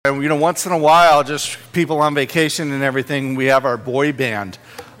Once in a while, just people on vacation and everything, we have our boy band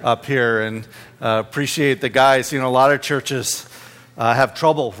up here, and appreciate the guys. A lot of churches have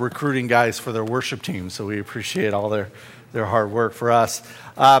trouble recruiting guys for their worship team, so we appreciate all their hard work for us.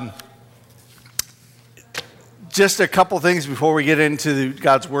 Just a couple things before we get into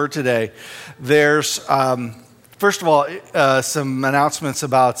God's Word today. There's, first of all, some announcements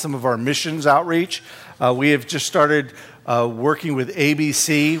about some of our missions outreach. We have just started working with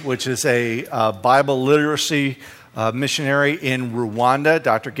ABC, which is a Bible literacy missionary in Rwanda,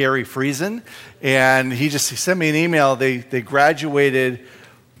 Dr. Gary Friesen. And he sent me an email. They graduated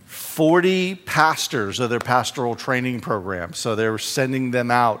 40 pastors of their pastoral training program. So they were sending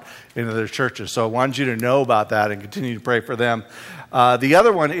them out into their churches. So I wanted you to know about that and continue to pray for them. The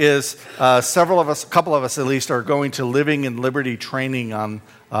other one is a couple of us at least, are going to Living in Liberty training on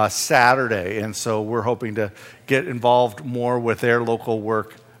Saturday. And so we're hoping to get involved more with their local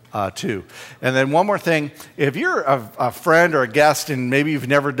work too. And then one more thing, if you're a friend or a guest and maybe you've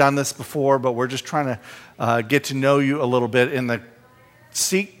never done this before, but we're just trying to get to know you a little bit, in the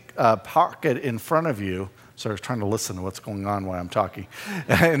seat pocket in front of you, so I was trying to listen to what's going on while I'm talking.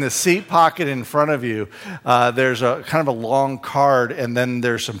 In the seat pocket in front of you, there's a kind of a long card, and then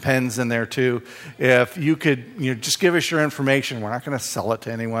there's some pens in there too. If you could, just give us your information. We're not going to sell it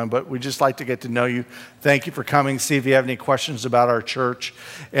to anyone, but we'd just like to get to know you. Thank you for coming. See if you have any questions about our church.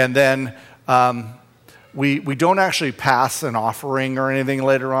 And then we don't actually pass an offering or anything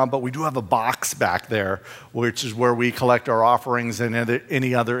later on, but we do have a box back there, which is where we collect our offerings and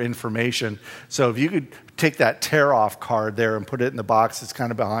any other information. So if you could take that tear-off card there and put it in the box, it's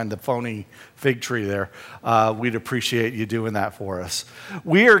kind of behind the phony fig tree there. We'd appreciate you doing that for us.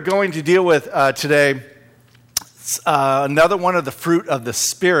 We are going to deal with today another one of the fruit of the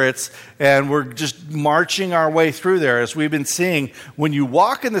spirits, and we're just marching our way through there. As we've been seeing, when you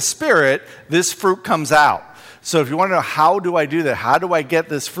walk in the Spirit, this fruit comes out. So if you want to know, how do I do that? How do I get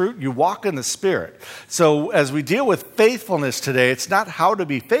this fruit? You walk in the Spirit. So as we deal with faithfulness today, it's not how to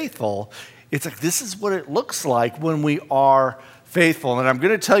be faithful. It's like, this is what it looks like when we are faithful. And I'm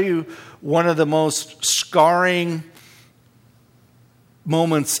going to tell you one of the most scarring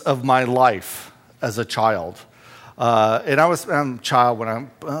moments of my life as a child. And I'm a child when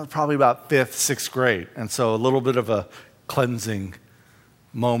I'm probably about 5th, 6th grade. And so a little bit of a cleansing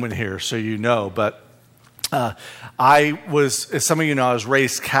moment here, so you know. But I was, as some of you know, I was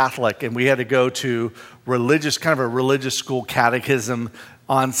raised Catholic, and we had to go to kind of a religious school catechism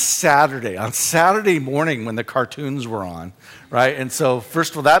on Saturday morning when the cartoons were on, right? And so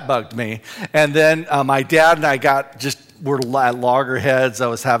first of all, that bugged me. And then my dad and I were at loggerheads. I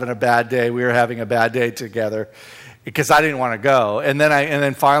was having a bad day. We were having a bad day together because I didn't want to go. And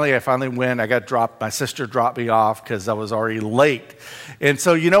then finally I went. I got dropped. My sister dropped me off because I was already late. And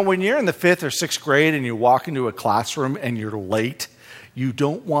so, when you're in the 5th or 6th grade and you walk into a classroom and you're late, you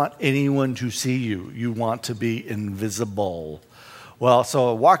don't want anyone to see you. You want to be invisible. Well, so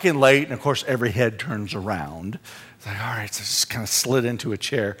I walk in late, and of course every head turns around. It's like, all right, so I just kind of slid into a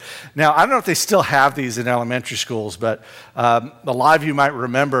chair. Now, I don't know if they still have these in elementary schools, but a lot of you might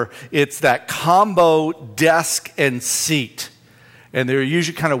remember it's that combo desk and seat. And they're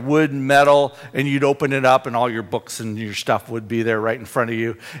usually kind of wood and metal, and you'd open it up, and all your books and your stuff would be there right in front of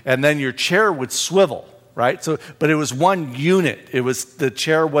you. And then your chair would swivel, right? So, but it was one unit. The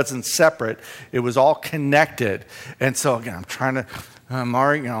chair wasn't separate. It was all connected. And so, again, I'm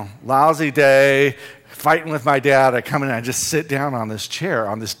already, lousy day, fighting with my dad. I come in and I just sit down on this chair,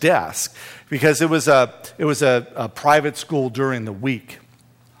 on this desk, because it was a private school during the week.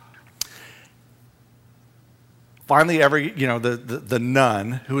 Finally, the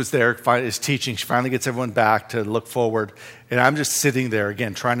nun who was there is teaching. She finally gets everyone back to look forward, and I'm just sitting there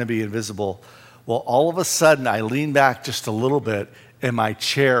again, trying to be invisible. Well, all of a sudden, I lean back just a little bit, and my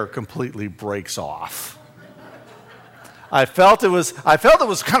chair completely breaks off. I felt it was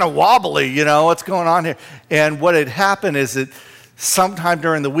kind of wobbly, what's going on here? And what had happened is that sometime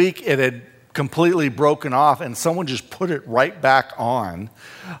during the week, it had completely broken off, and someone just put it right back on.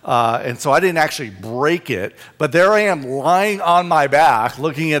 And so I didn't actually break it, but there I am lying on my back,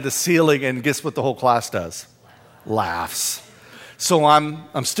 looking at the ceiling, and guess what the whole class does? Laughs. So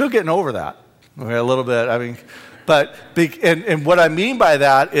I'm still getting over that, okay, a little bit. And what I mean by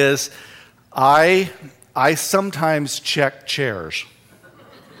that is I sometimes check chairs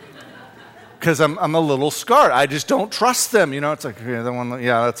because I'm a little scarred. I just don't trust them. It's like,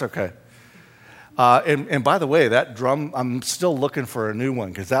 that's okay. And by the way, that drum, I'm still looking for a new one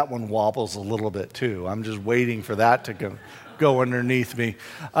because that one wobbles a little bit too. I'm just waiting for that to go underneath me.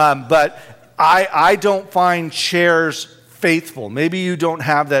 But I don't find chairs faithful. Maybe you don't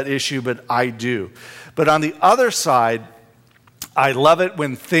have that issue, but I do. But on the other side, I love it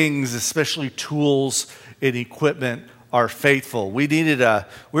when things, especially tools and equipment, are faithful. We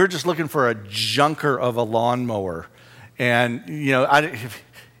were just looking for a junker of a lawnmower. And,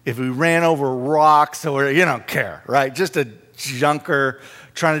 if we ran over rocks or, you don't care, right? Just a junker,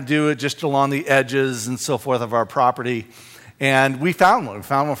 trying to do it just along the edges and so forth of our property. And we found one. We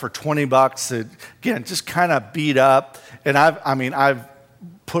found one for $20. Again, just kind of beat up. And I've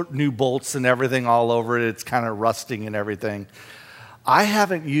put new bolts and everything all over it. It's kind of rusting and everything. I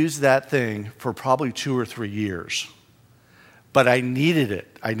haven't used that thing for probably 2 or 3 years. But I needed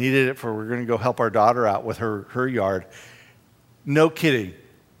it. We're going to go help our daughter out with her yard. No kidding.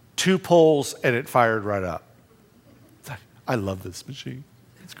 2 poles and it fired right up. I love this machine.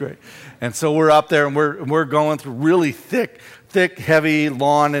 It's great. And so we're up there and we're going through really thick, heavy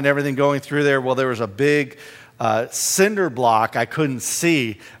lawn and everything going through there. Well, there was a big cinder block I couldn't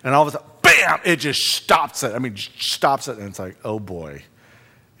see. And all of a sudden, bam, it just stops it. Stops it. And it's like, oh boy.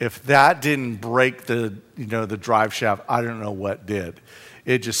 If that didn't break the drive shaft, I don't know what did.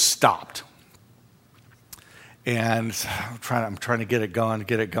 It just stopped. And I'm trying to get it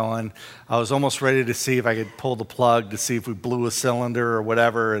going. I was almost ready to see if I could pull the plug to see if we blew a cylinder or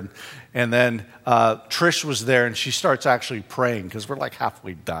whatever. And then Trish was there, and she starts actually praying because we're like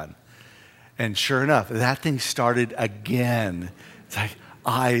halfway done. And sure enough, that thing started again. It's like,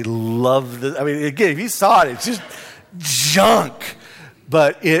 I love this. Again, if you saw it, it's just junk.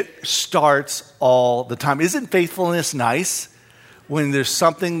 But it starts all the time. Isn't faithfulness nice? When there's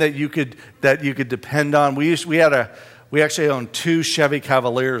something that you could depend on. We actually owned 2 Chevy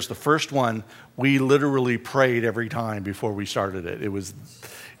Cavaliers. The first one, we literally prayed every time before we started it. It was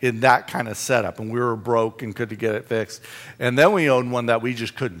in that kind of setup, and we were broke and couldn't get it fixed. And then we owned one that we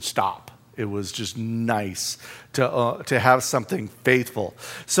just couldn't stop. It was just nice to have something faithful.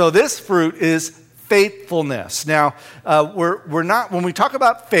 So this fruit is faithfulness. Now, we're not, when we talk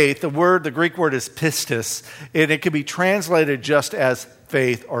about faith, the Greek word is pistis, and it can be translated just as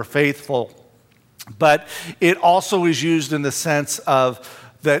faith or faithful, but it also is used in the sense of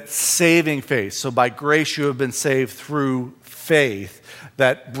that saving faith. So by grace you have been saved through faith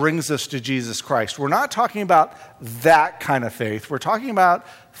that brings us to Jesus Christ. We're not talking about that kind of faith. We're talking about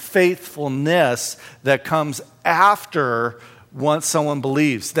faithfulness that comes after once someone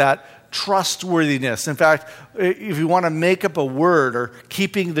believes, that trustworthiness. In fact, if you want to make up a word or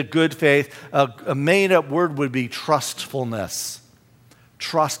keeping the good faith, a made-up word would be trustfulness.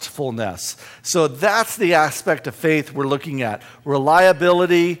 Trustfulness. So that's the aspect of faith we're looking at.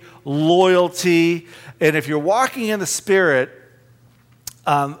 Reliability, loyalty, and if you're walking in the Spirit,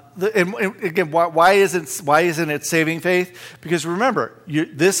 and again, why isn't it saving faith? Because remember,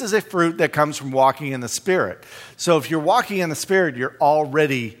 this is a fruit that comes from walking in the Spirit. So if you're walking in the Spirit, you're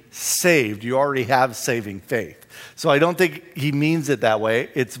already saved. You already have saving faith. So I don't think he means it that way.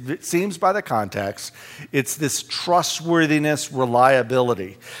 It seems by the context, it's this trustworthiness,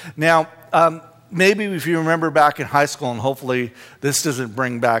 reliability. Now, maybe if you remember back in high school, and hopefully this doesn't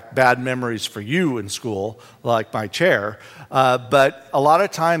bring back bad memories for you in school, like my chair, but a lot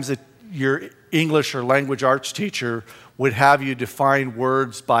of times your English or language arts teacher would have you define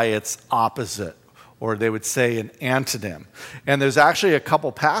words by its opposite, or they would say an antonym. And there's actually a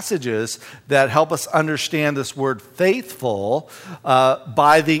couple passages that help us understand this word faithful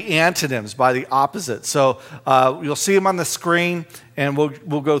by the antonyms, by the opposite. So you'll see them on the screen, and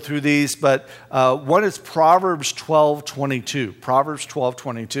we'll go through these. But one is Proverbs 12:22. Proverbs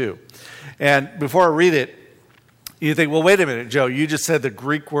 12:22. And before I read it, you think, well, wait a minute, Joe, you just said the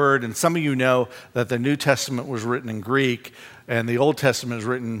Greek word, and some of you know that the New Testament was written in Greek, and the Old Testament is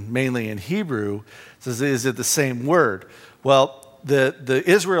written mainly in Hebrew. So is it the same word? Well, the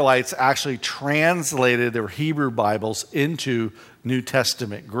Israelites actually translated their Hebrew Bibles into New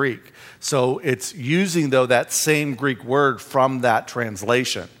Testament Greek. So it's using, though, that same Greek word from that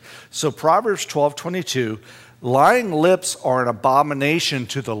translation. So Proverbs 12:22, lying lips are an abomination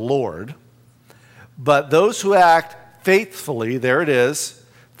to the Lord, but those who act faithfully, there it is,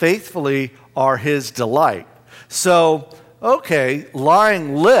 faithfully are his delight. So, okay,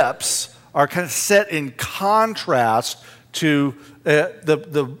 lying lips are kind of set in contrast to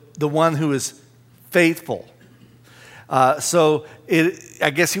the one who is faithful. So I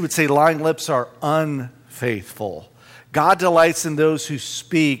guess he would say lying lips are unfaithful. God delights in those who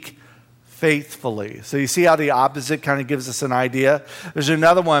speak faithfully. So you see how the opposite kind of gives us an idea? There's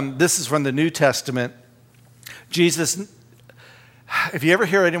another one. This is from the New Testament. Jesus, if you ever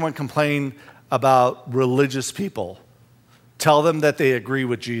hear anyone complain about religious people, tell them that they agree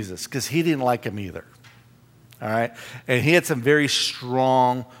with Jesus, because he didn't like them either. all right? And he had some very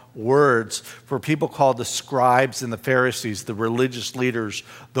strong words for people called the scribes and the Pharisees, the religious leaders,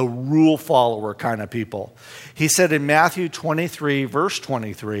 the rule follower kind of people. He said in Matthew 23, verse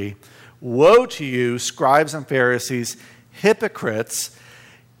 23, "Woe to you, scribes and Pharisees, hypocrites."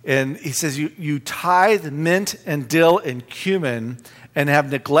 And he says, you tithe mint and dill and cumin and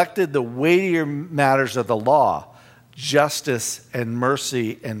have neglected the weightier matters of the law, justice and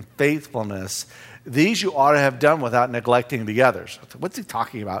mercy and faithfulness. These you ought to have done without neglecting the others. What's he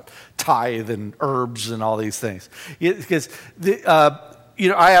talking about? Tithe and herbs and all these things. Because,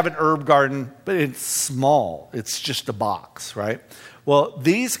 I have an herb garden, but it's small. It's just a box, right? Well,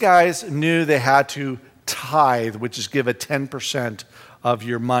 these guys knew they had to tithe, which is give a 10% of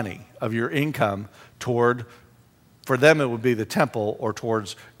your money, of your income toward, for them it would be the temple or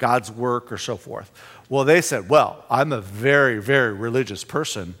towards God's work or so forth. Well, they said, well, I'm a very, very religious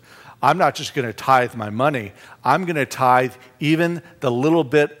person. I'm not just going to tithe my money. I'm going to tithe even the little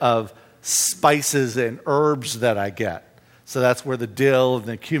bit of spices and herbs that I get. So that's where the dill and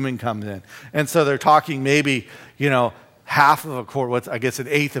the cumin comes in. And so they're talking maybe, half of a quart, I guess an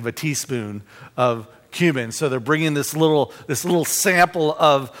eighth of a teaspoon of cumin. So they're bringing this little sample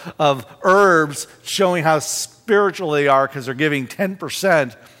of herbs, showing how spiritual they are because they're giving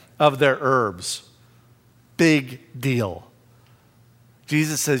 10% of their herbs. Big deal.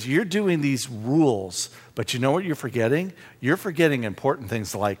 Jesus says, you're doing these rules, but you know what you're forgetting? You're forgetting important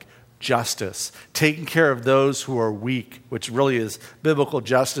things like justice, taking care of those who are weak, which really is biblical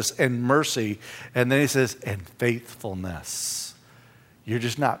justice, and mercy. And then he says, and faithfulness. You're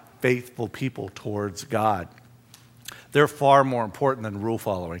just not faithful people towards God. They're far more important than rule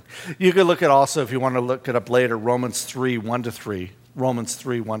following. You can look at also, if you want to look it up later, Romans 3, 1-3. Romans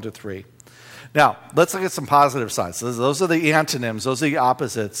 3, 1-3. Now, let's look at some positive sides. Those are the antonyms. Those are the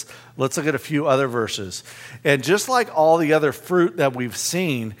opposites. Let's look at a few other verses. And just like all the other fruit that we've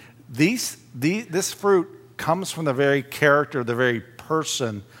seen, this fruit comes from the very character, the very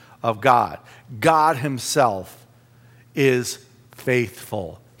person of God. God himself is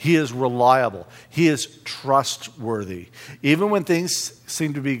faithful. He is reliable. He is trustworthy. Even when things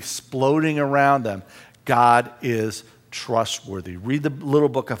seem to be exploding around them, God is trustworthy. Read the little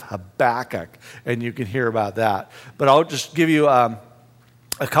book of Habakkuk, and you can hear about that. But I'll just give you a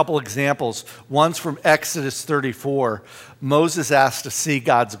couple examples. One's from Exodus 34. Moses asked to see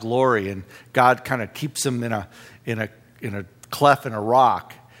God's glory, and God kind of keeps him in a cleft in a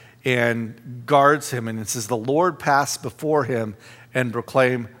rock and guards him. And it says, the Lord passed before him and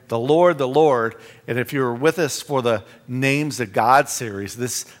proclaim, the Lord. And if you were with us for the Names of God series,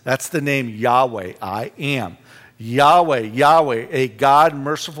 that's the name Yahweh, I am. Yahweh, a God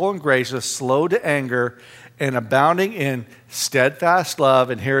merciful and gracious, slow to anger, and abounding in steadfast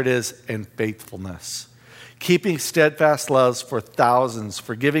love, and here it is, and faithfulness. Keeping steadfast loves for thousands,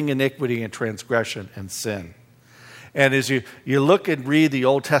 forgiving iniquity and transgression and sin. And as you look and read the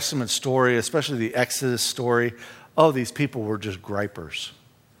Old Testament story, especially the Exodus story, these people were just gripers.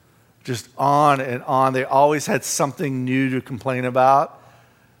 Just on and on. They always had something new to complain about.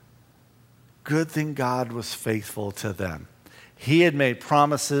 Good thing God was faithful to them. He had made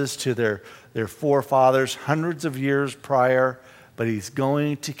promises to their forefathers hundreds of years prior, but he's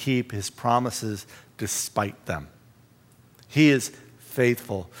going to keep his promises despite them. He is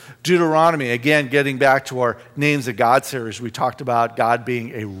faithful. Deuteronomy, again, getting back to our Names of God series, we talked about God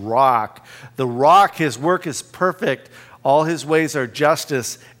being a rock. The rock, his work is perfect. All his ways are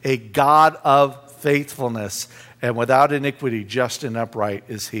justice, a God of faithfulness, and without iniquity, just and upright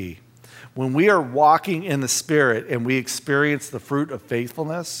is he. When we are walking in the Spirit and we experience the fruit of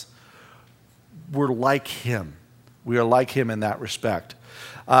faithfulness, we're like him. We are like him in that respect.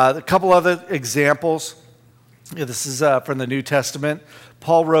 A couple other examples. This is from the New Testament.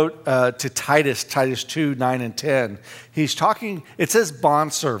 Paul wrote to Titus 2, 9 and 10. He's talking, it says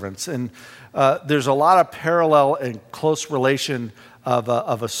bondservants, and there's a lot of parallel and close relation of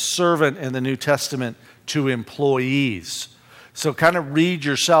a servant in the New Testament to employees. So kind of read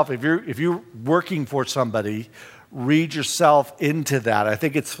yourself, if you're working for somebody, read yourself into that. I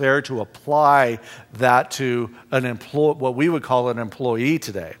think it's fair to apply that to what we would call an employee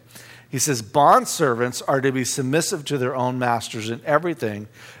today. He says, bondservants are to be submissive to their own masters in everything.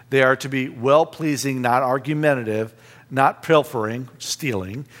 They are to be well-pleasing, not argumentative, not pilfering,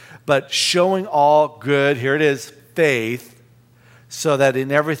 stealing, but showing all good, here it is, faith, so that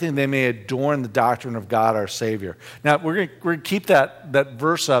in everything they may adorn the doctrine of God our Savior. Now, we're going to keep that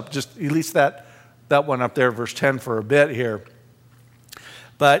verse up, just at least that one up there, verse 10, for a bit here.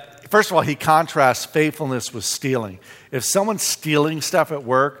 But first of all, he contrasts faithfulness with stealing. If someone's stealing stuff at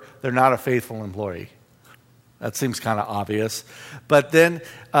work, they're not a faithful employee. That seems kind of obvious. But then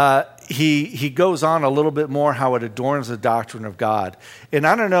he goes on a little bit more how it adorns the doctrine of God. And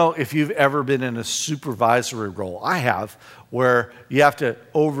I don't know if you've ever been in a supervisory role. I have, where you have to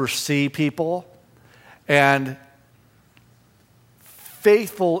oversee people. And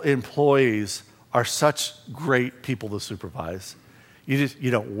faithful employees are such great people to supervise.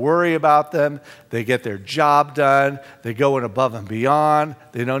 You don't worry about them. They get their job done. They go in above and beyond.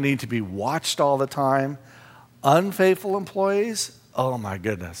 They don't need to be watched all the time. Unfaithful employees, oh my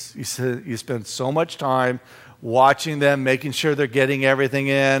goodness. You spend so much time watching them, making sure they're getting everything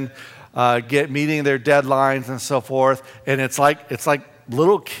in, meeting their deadlines and so forth. And it's like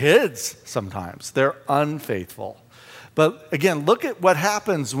little kids sometimes. They're unfaithful. But again, look at what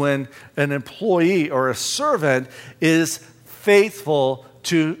happens when an employee or a servant is faithful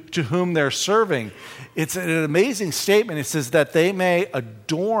to whom they're serving. It's an amazing statement. It says that they may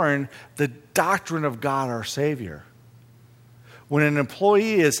adorn the doctrine of God our Savior. When an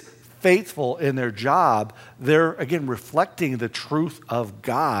employee is faithful in their job, they're, again, reflecting the truth of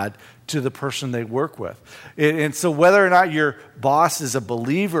God to the person they work with. And so whether or not your boss is a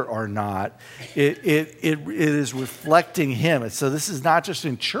believer or not, it is reflecting him. And so this is not just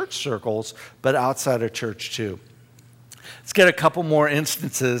in church circles, but outside of church too. Let's get a couple more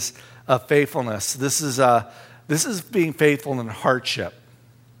instances of faithfulness. This is being faithful in hardship.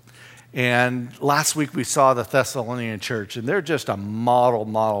 And last week we saw the Thessalonian church, and they're just a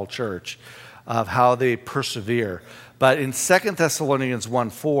model church of how they persevere. But in 2 Thessalonians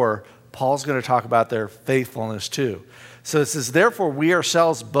 1:4, Paul's going to talk about their faithfulness too. So it says, therefore we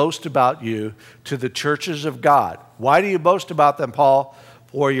ourselves boast about you to the churches of God. Why do you boast about them, Paul?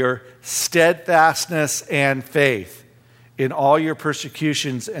 For your steadfastness and faith in all your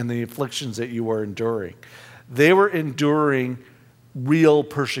persecutions and the afflictions that you were enduring. They were enduring real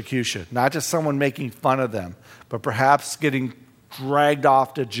persecution, not just someone making fun of them, but perhaps getting dragged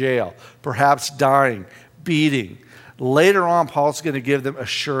off to jail, perhaps dying, beating. Later on, Paul's going to give them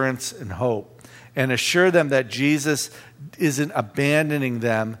assurance and hope and assure them that Jesus isn't abandoning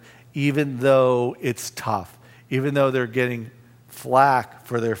them even though it's tough, even though they're getting flack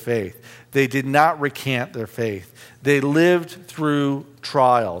for their faith. They did not recant their faith. They lived through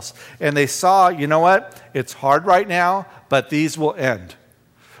trials. And they saw, you know what? It's hard right now, but these will end.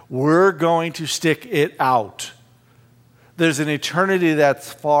 We're going to stick it out. There's an eternity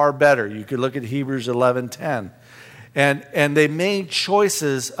that's far better. You could look at Hebrews 11:10. And they made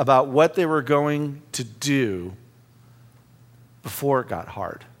choices about what they were going to do before it got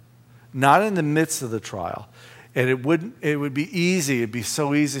hard. Not in the midst of the trial. And it would be easy. It'd be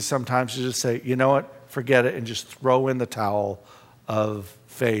so easy sometimes to just say, you know what, forget it, and just throw in the towel of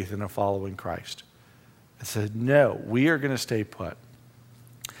faith and of following Christ. I said, no, we are going to stay put.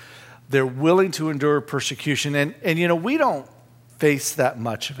 They're willing to endure persecution. And you know, we don't face that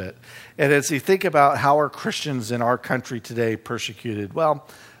much of it. And as you think about how are Christians in our country today persecuted, well,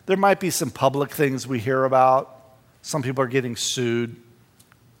 there might be some public things we hear about. Some people are getting sued.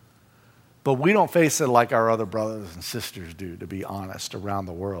 But we don't face it like our other brothers and sisters do, to be honest, around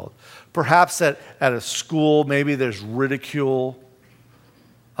the world. Perhaps at a school, maybe there's ridicule.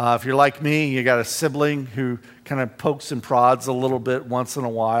 If you're like me, you got a sibling who kind of pokes and prods a little bit once in a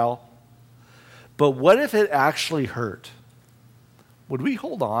while. But what if it actually hurt? Would we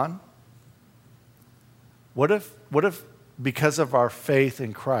hold on? What if because of our faith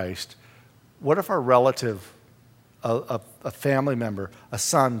in Christ, what if our relative, a family member, a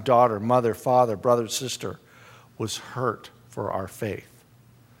son, daughter, mother, father, brother, sister, was hurt for our faith?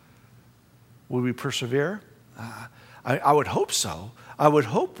 Would we persevere? I would hope so. I would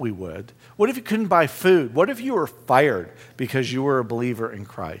hope we would. What if you couldn't buy food? What if you were fired because you were a believer in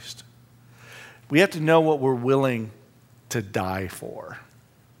Christ? We have to know what we're willing to die for.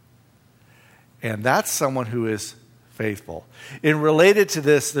 And that's someone who is faithful. And related to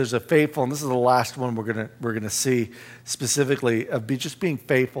this, there's a faithful, and this is the last one we're gonna see specifically, of just being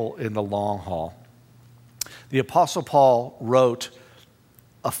faithful in the long haul. The Apostle Paul wrote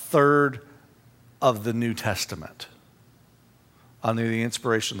a third of the New Testament under the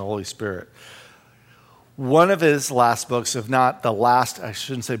inspiration of the Holy Spirit. One of his last books, if not the last, I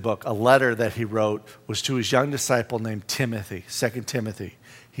shouldn't say book, a letter that he wrote was to his young disciple named Timothy, 2 Timothy.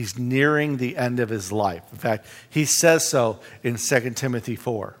 He's nearing the end of his life. In fact, he says so in 2 Timothy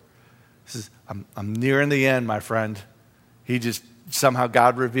 4. He says, I'm nearing the end, my friend. Somehow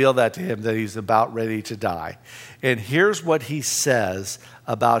God revealed that to him, that he's about ready to die. And here's what he says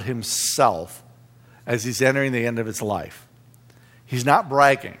about himself as he's entering the end of his life. He's not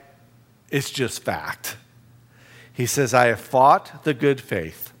bragging. It's just fact. He says, I have fought the good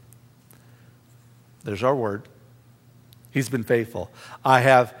faith. There's our word. He's been faithful. I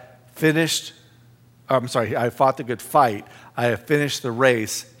fought the good fight. I have finished the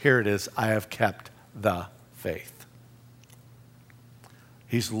race. Here it is. I have kept the faith.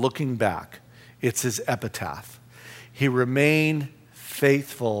 He's looking back. It's his epitaph. He remained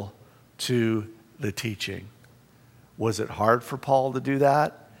faithful to the teaching. Was it hard for Paul to do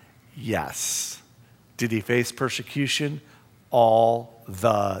that? Yes. Did he face persecution? All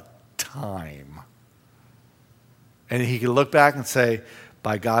the time. And he could look back and say,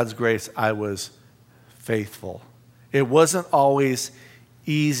 by God's grace, I was faithful. It wasn't always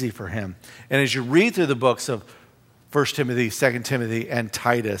easy for him. And as you read through the books of 1 Timothy, 2 Timothy, and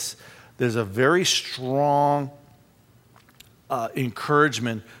Titus, there's a very strong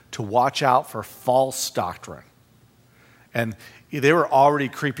encouragement to watch out for false doctrine. And they were already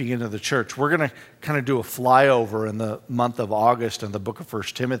creeping into the church. We're going to kind of do a flyover in the month of August in the book of 1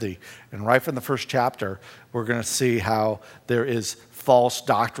 Timothy. And right from the first chapter, we're going to see how there is false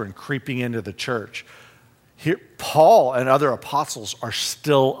doctrine creeping into the church. Here, Paul and other apostles are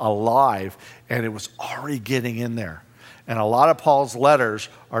still alive, and it was already getting in there. And a lot of Paul's letters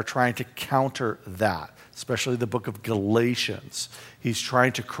are trying to counter that, especially the book of Galatians. He's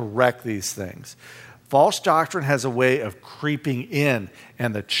trying to correct these things. False doctrine has a way of creeping in,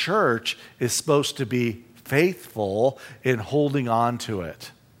 and the church is supposed to be faithful in holding on to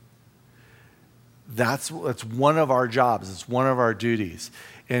it. That's one of our jobs. It's one of our duties.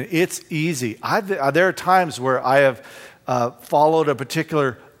 And it's easy. There are times where I have followed a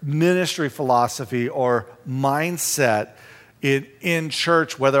particular ministry philosophy or mindset in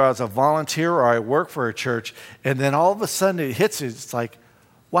church, whether I was a volunteer or I work for a church, and then all of a sudden it hits you. It's like,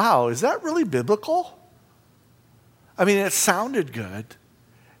 wow, is that really biblical? I mean, it sounded good.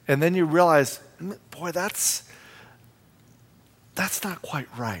 And then you realize, boy, that's not quite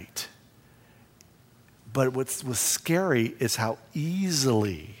right. But what was scary is how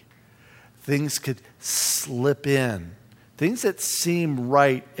easily things could slip in. Things that seem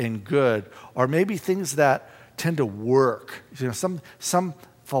right and good, or maybe things that tend to work. Some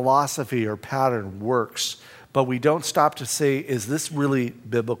philosophy or pattern works, but we don't stop to say, is this really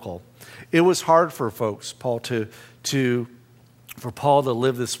biblical? It was hard for folks, for Paul to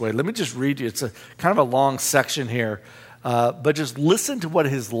live this way. Let me just read you. It's a kind of a long section here, but just listen to what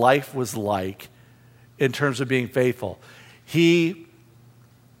his life was like in terms of being faithful. He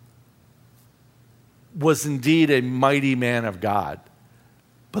was indeed a mighty man of God.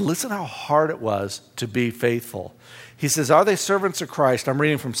 But listen how hard it was to be faithful. He says, are they servants of Christ? I'm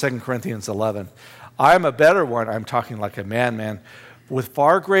reading from 2 Corinthians 11. I am a better one. I'm talking like a man. With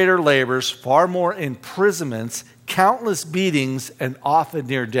far greater labors, far more imprisonments, countless beatings, and often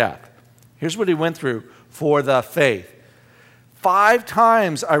near death. Here's what he went through for the faith. 5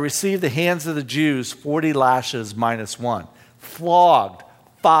 times I received the hands of the Jews 40 lashes minus 1. Flogged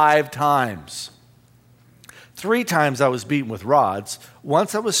 5 times. 3 times I was beaten with rods.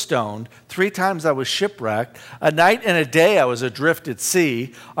 Once I was stoned. 3 times I was shipwrecked. A night and a day I was adrift at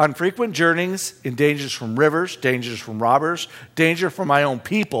sea. On frequent journeys, in dangers from rivers, dangers from robbers, danger from my own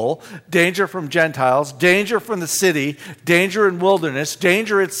people, danger from Gentiles, danger from the city, danger in wilderness,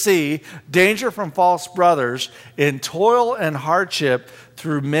 danger at sea, danger from false brothers, in toil and hardship,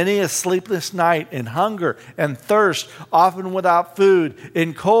 through many a sleepless night, in hunger and thirst, often without food,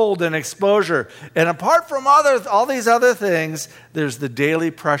 in cold and exposure. And apart from all these other things, there's the daily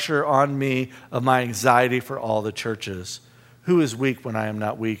pressure on me of my anxiety for all the churches. Who is weak when I am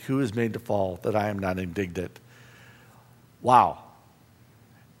not weak? Who is made to fall that I am not indignant? Wow.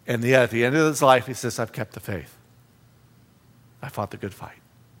 And yet at the end of his life, he says, I've kept the faith. I fought the good fight.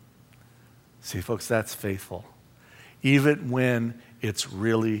 See, folks, that's faithful. Even when it's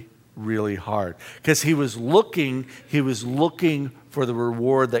really, really hard. Because he was looking for the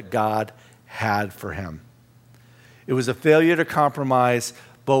reward that God had for him. It was a failure to compromise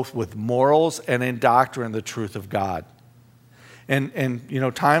both with morals and in doctrine the truth of God. And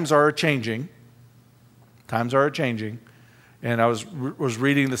times are changing. Times are changing. And I was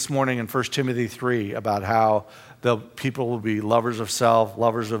reading this morning in 1 Timothy 3 about how the people will be lovers of self,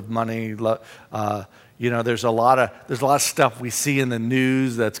 lovers of money. There's a lot of stuff we see in the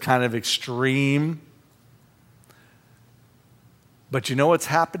news that's kind of extreme. But you know what's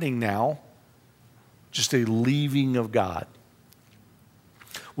happening now? Just a leaving of God.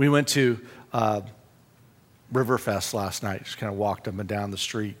 We went to Riverfest last night. Just kind of walked up and down the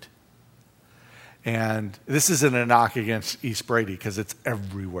street. And this isn't a knock against East Brady because it's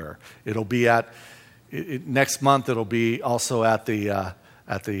everywhere. It'll be next month. It'll be also at the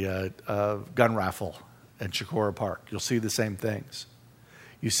gun raffle at Chicora Park. You'll see the same things.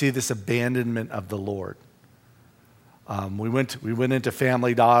 You see this abandonment of the Lord. We went into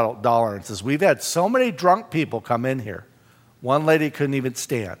Family Dollar and says, we've had so many drunk people come in here. One lady couldn't even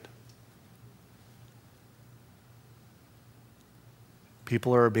stand.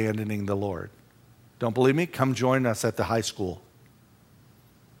 People are abandoning the Lord. Don't believe me? Come join us at the high school.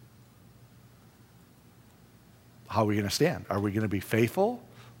 How are we going to stand? Are we going to be faithful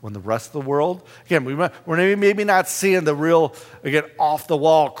when the rest of the world? Again, we're maybe not seeing the real, again,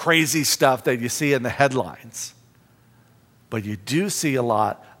 off-the-wall crazy stuff that you see in the headlines. But you do see a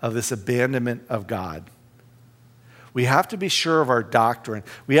lot of this abandonment of God. We have to be sure of our doctrine.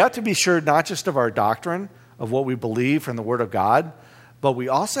 We have to be sure not just of our doctrine, of what we believe from the Word of God, but we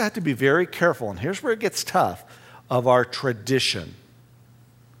also have to be very careful, and here's where it gets tough, of our tradition.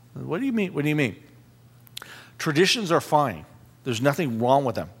 What do you mean? What do you mean? Traditions are fine. There's nothing wrong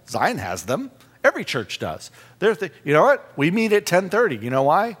with them. Zion has them. Every church does. You know what? We meet at 10:30. You know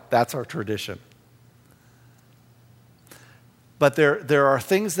why? That's our tradition. But there are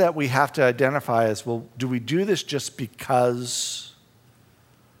things that we have to identify as, well, do we do this just because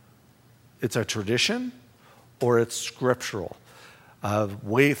it's a tradition or it's scriptural?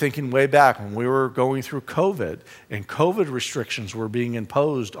 Thinking way back when we were going through COVID and COVID restrictions were being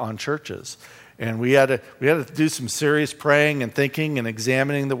imposed on churches. And we had to do some serious praying and thinking and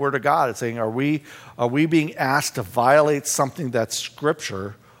examining the Word of God and saying, are we being asked to violate something that's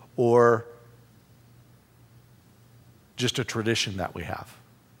scripture or just a tradition that we have?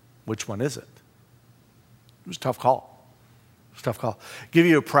 Which one is it? It was a tough call. Give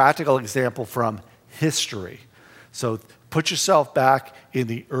you a practical example from history. So put yourself back in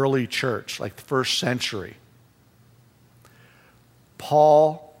the early church, like the first century.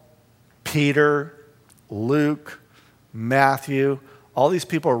 Paul, Peter, Luke, Matthew, all these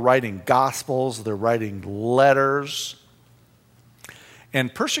people are writing gospels, they're writing letters.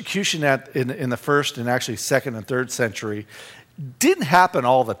 And persecution in the first and actually second and third century didn't happen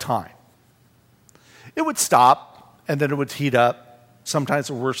all the time. It would stop and then it would heat up. Sometimes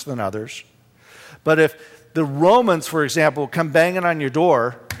it was worse than others. But if the Romans, for example, come banging on your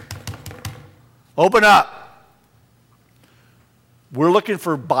door, open up. We're looking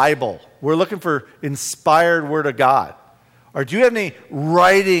for Bible. We're looking for inspired Word of God. Or do you have any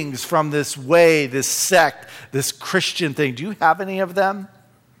writings from this way, this sect, this Christian thing? Do you have any of them?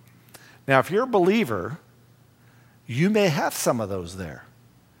 Now, if you're a believer, you may have some of those there.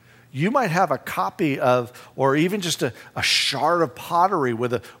 You might have a copy of, or even just a shard of pottery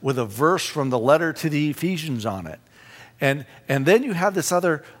with a verse from the letter to the Ephesians on it. And then you have this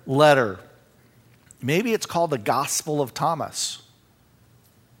other letter. Maybe it's called the Gospel of Thomas.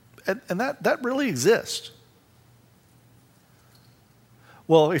 And that really exists.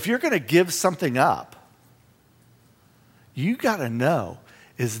 Well, if you're going to give something up, you got to know,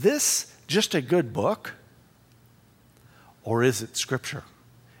 is this just a good book? Or is it scripture?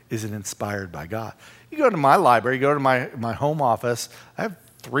 Is it inspired by God? You go to my library, you go to my home office, I have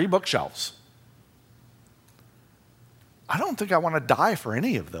 3 bookshelves. I don't think I want to die for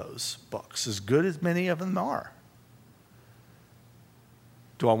any of those books, as good as many of them are.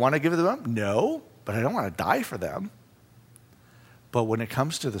 Do I want to give them up? No, but I don't want to die for them. But when it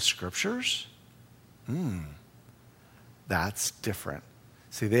comes to the scriptures, that's different.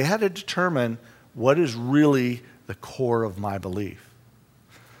 See, they had to determine what is really the core of my belief.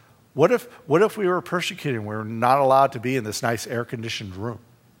 What if we were persecuted and we were not allowed to be in this nice air-conditioned room?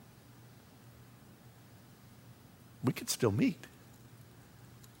 We could still meet.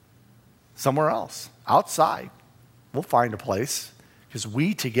 Somewhere else, outside. We'll find a place. Because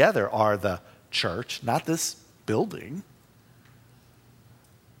we together are the church, not this building.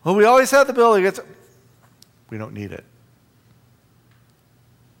 Well, we always have the building. We don't need it.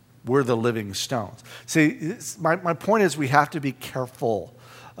 We're the living stones. See, my point is we have to be careful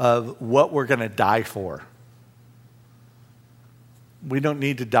of what we're going to die for. We don't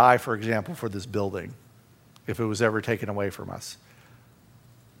need to die, for example, for this building if it was ever taken away from us.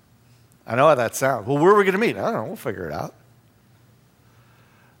 I know how that sounds. Well, where are we going to meet? I don't know. We'll figure it out.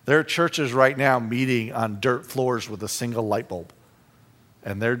 There are churches right now meeting on dirt floors with a single light bulb.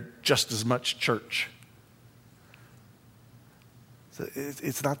 And they're just as much church. So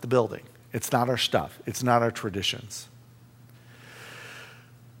it's not the building. It's not our stuff. It's not our traditions.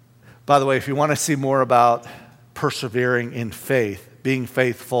 By the way, if you want to see more about persevering in faith, being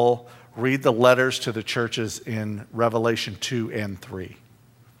faithful, read the letters to the churches in Revelation 2 and 3.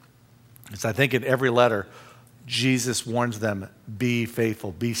 Because I think in every letter, Jesus warns them, be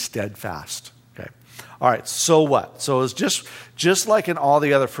faithful, be steadfast. Okay. All right, so what? So it's just like in all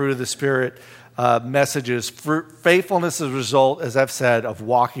the other fruit of the Spirit, messages, faithfulness is a result, as I've said, of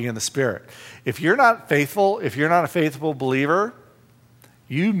walking in the Spirit. If you're not faithful, if you're not a faithful believer,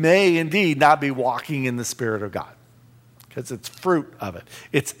 you may indeed not be walking in the Spirit of God, because it's fruit of it.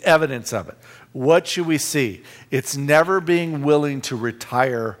 It's evidence of it. What should we see? It's never being willing to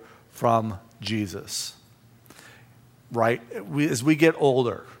retire from Jesus, right? As we get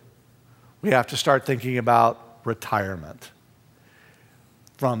older, we have to start thinking about retirement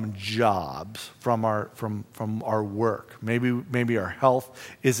from jobs, from our work. Maybe our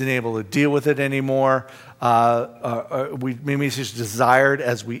health isn't able to deal with it anymore. Maybe it's just desired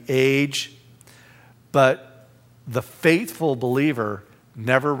as we age. But the faithful believer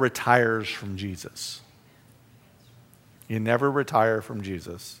never retires from Jesus. You never retire from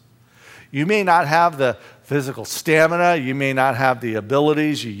Jesus. You may not have the physical stamina, you may not have the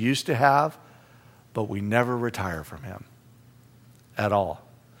abilities you used to have, but we never retire from him at all.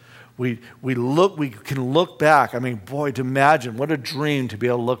 We can look back. I mean, boy, to imagine, what a dream to be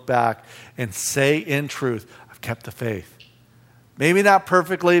able to look back and say in truth, I've kept the faith. Maybe not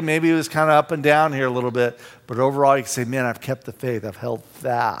perfectly, maybe it was kind of up and down here a little bit, but overall you can say, man, I've kept the faith. I've held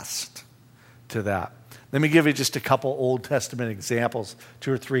fast to that. Let me give you just a couple Old Testament examples,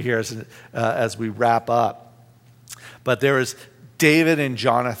 2 or 3 here as we wrap up. But there is David and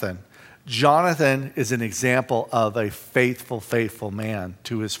Jonathan. Jonathan is an example of a faithful man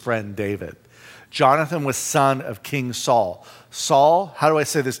to his friend David. Jonathan was son of King Saul. Saul, how do I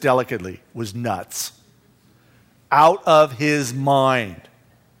say this delicately, was nuts. Out of his mind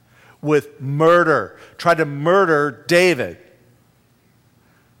with murder. Tried to murder David.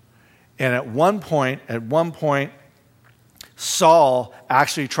 And at one point, Saul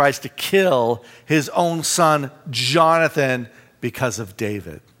actually tries to kill his own son, Jonathan, because of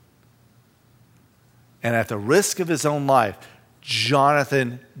David. And at the risk of his own life,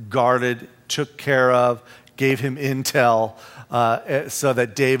 Jonathan guarded, took care of, gave him intel so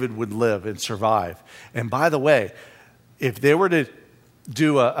that David would live and survive. And by the way, if they were to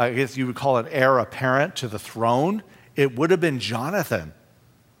do I guess you would call it heir apparent to the throne, it would have been Jonathan.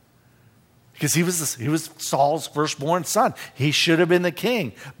 Because he was Saul's firstborn son. He should have been the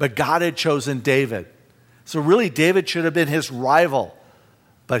king, but God had chosen David. So really, David should have been his rival.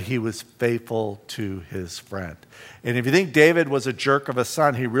 But he was faithful to his friend. And if you think David was a jerk of a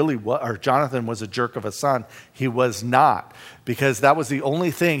son, or Jonathan was a jerk of a son, he was not. Because that was the only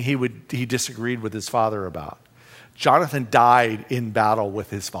thing he disagreed with his father about. Jonathan died in battle with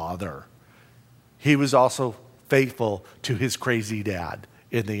his father. He was also faithful to his crazy dad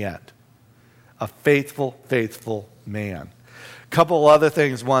in the end. A faithful man. A couple other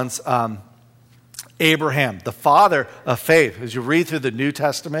things once. Abraham, the father of faith. As you read through the New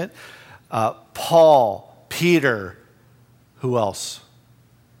Testament, Paul, Peter, who else?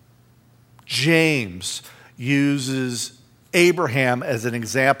 James uses Abraham as an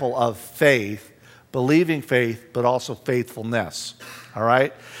example of faith, believing faith, but also faithfulness. All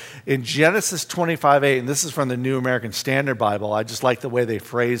right? In Genesis 25:8, and this is from the New American Standard Bible, I just like the way they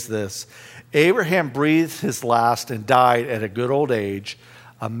phrase this. Abraham breathed his last and died at a good old age,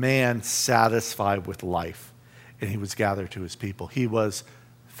 a man satisfied with life, and he was gathered to his people. He was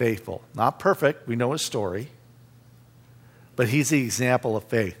faithful. Not perfect, we know his story, but he's the example of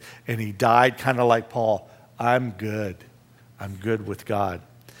faith. And he died kind of like Paul. I'm good with God.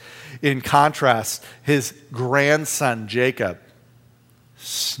 In contrast, his grandson Jacob,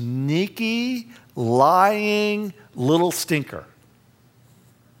 sneaky, lying little stinker.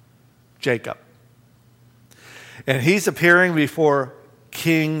 Jacob. And he's appearing before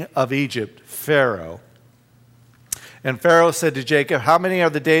king of Egypt, Pharaoh. And Pharaoh said to Jacob, how many are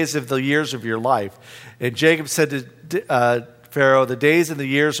the days of the years of your life? And Jacob said to Pharaoh, the days and the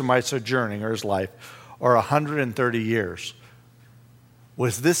years of my sojourning, or his life, are 130 years.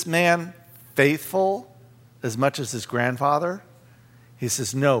 Was this man faithful as much as his grandfather? He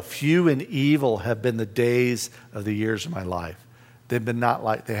says, no, few and evil have been the days of the years of my life. They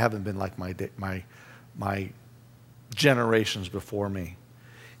haven't been like my generations before me.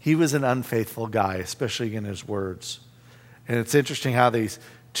 He was an unfaithful guy, especially in his words. And it's interesting how these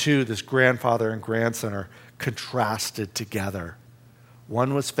two, this grandfather and grandson, are contrasted together.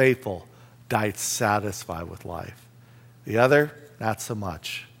 One was faithful, died satisfied with life. The other, not so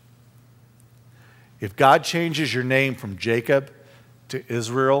much. If God changes your name from Jacob to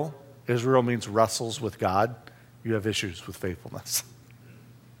Israel, Israel means wrestles with God, you have issues with faithfulness.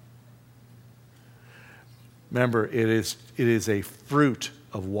 Remember, it is a fruit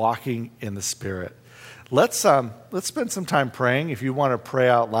of walking in the Spirit. Let's spend some time praying. If you want to pray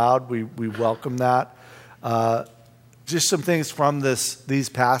out loud, we welcome that. just some things from these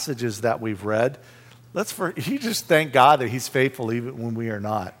passages that we've read. You just thank God that he's faithful even when we are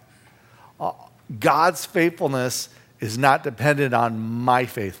not. God's faithfulness is not dependent on my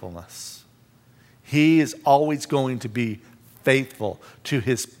faithfulness. He is always going to be faithful to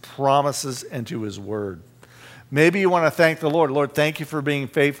his promises and to his word. Maybe you want to thank the Lord. Lord, thank you for being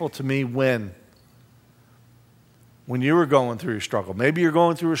faithful to me when you were going through your struggle. Maybe you're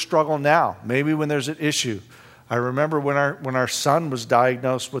going through a struggle now. Maybe when there's an issue. I remember when our son was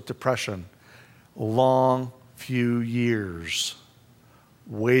diagnosed with depression, long few years,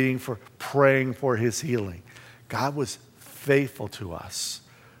 praying for his healing. God was faithful to us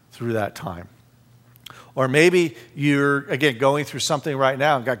through that time. Or maybe you're, again, going through something right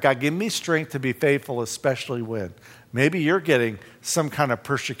now. God, give me strength to be faithful, especially when. Maybe you're getting some kind of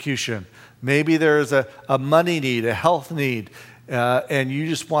persecution. Maybe there's a money need, a health need, and you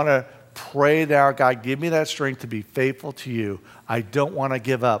just want to pray now, God, give me that strength to be faithful to you. I don't want to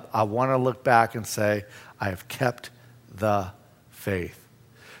give up. I want to look back and say, I have kept the faith.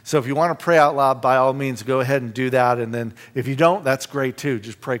 So if you want to pray out loud, by all means, go ahead and do that. And then if you don't, that's great too.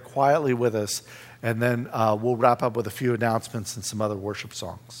 Just pray quietly with us. And then we'll wrap up with a few announcements and some other worship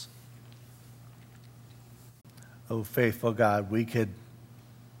songs. Oh, faithful God, we could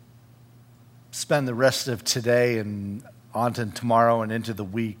spend the rest of today and on to tomorrow and into the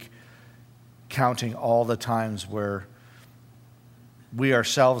week counting all the times where we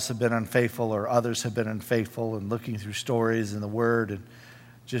ourselves have been unfaithful or others have been unfaithful, and looking through stories in the Word and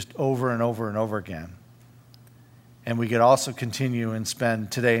just over and over and over again. And we could also continue and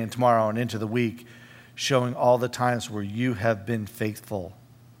spend today and tomorrow and into the week showing all the times where you have been faithful.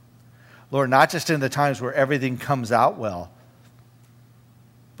 Lord, not just in the times where everything comes out well,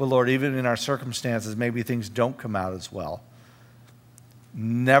 but Lord, even in our circumstances, maybe things don't come out as well.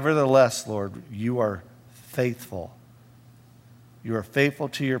 Nevertheless, Lord, you are faithful. You are faithful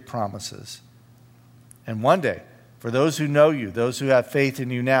to your promises. And one day, for those who know you, those who have faith in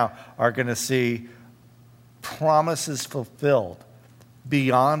you now, are going to see promises fulfilled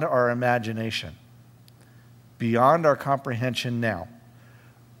beyond our imagination, beyond our comprehension now.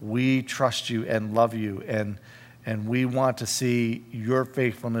 We trust you and love you, and we want to see your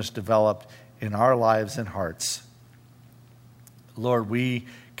faithfulness developed in our lives and hearts. Lord, we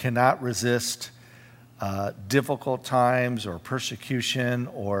cannot resist difficult times or persecution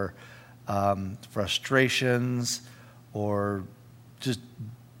or frustrations or just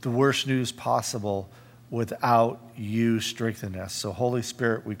the worst news possible without you strengthening us. So Holy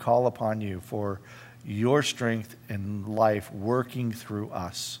Spirit, we call upon you for your strength and life working through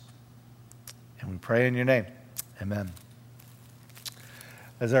us. And we pray in your name. Amen.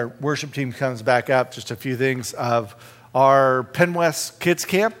 As our worship team comes back up, just a few things of our Penn West Kids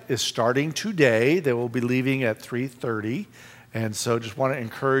Camp is starting today. They will be leaving at 3:30. And so just want to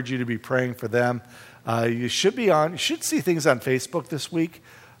encourage you to be praying for them. You should see things on Facebook this week.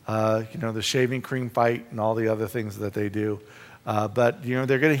 The shaving cream fight and all the other things that they do. But they're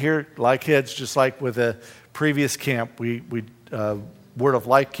going to hear, like kids, just like with a previous camp, we Word of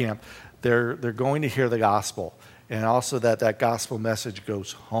Life camp, they're going to hear the gospel. And also that gospel message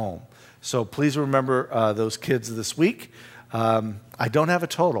goes home. So please remember those kids this week. I don't have a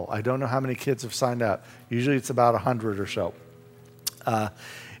total. I don't know how many kids have signed up. Usually it's about 100 or so.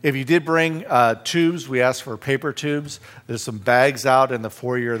 If you did bring tubes, we asked for paper tubes. There's some bags out in the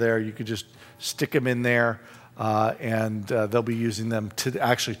foyer there. You could just stick them in there, and they'll be using them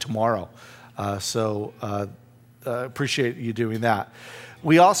tomorrow. So appreciate you doing that.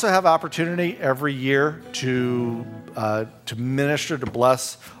 We also have opportunity every year to minister, to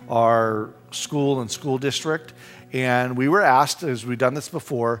bless our school and school district. And we were asked, as we've done this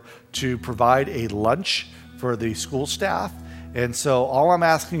before, to provide a lunch for the school staff. And so all I'm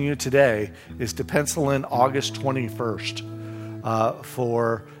asking you today is to pencil in August 21st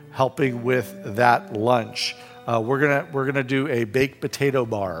for helping with that lunch. We're gonna do a baked potato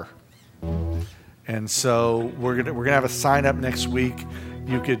bar. And so we're gonna have a sign up next week.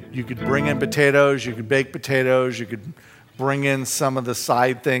 You could bring in potatoes, you could bake potatoes, you could bring in some of the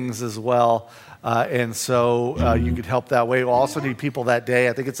side things as well. And so you could help that way. We'll also need people that day.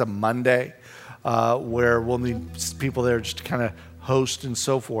 I think it's a Monday where we'll need people there just to kind of host and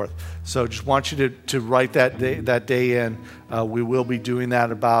so forth. So just want you to write that day in. We will be doing that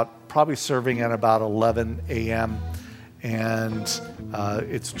probably serving at about 11 a.m. And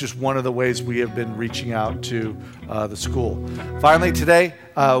it's just one of the ways we have been reaching out to the school. Finally, today,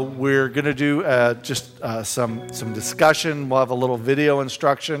 we're going to do just some discussion. We'll have a little video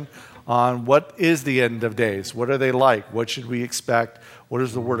instruction on what is the end of days. What are they like? What should we expect? What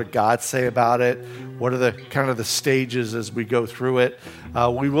does the Word of God say about it? What are the kind of the stages as we go through it?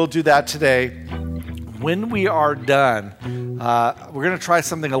 We will do that today. When we are done, we're going to try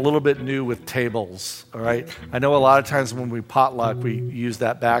something a little bit new with tables, all right? I know a lot of times when we potluck, we use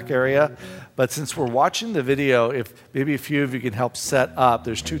that back area. But since we're watching the video, if maybe a few of you can help set up,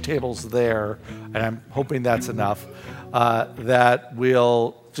 there's 2 tables there, and I'm hoping that's enough, that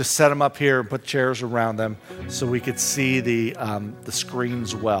we'll just set them up here and put chairs around them so we could see the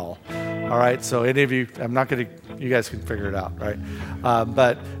screens well. All right, so any of you, I'm not going to, you guys can figure it out, right?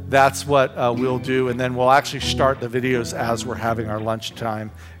 But that's what we'll do, and then we'll actually start the videos as we're having our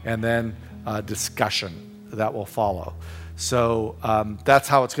lunchtime, and then discussion that will follow. So that's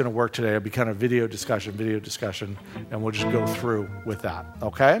how it's going to work today. It'll be kind of video discussion, and we'll just go through with that,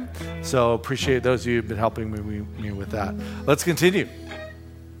 okay? So appreciate those of you who've been helping me with that. Let's continue.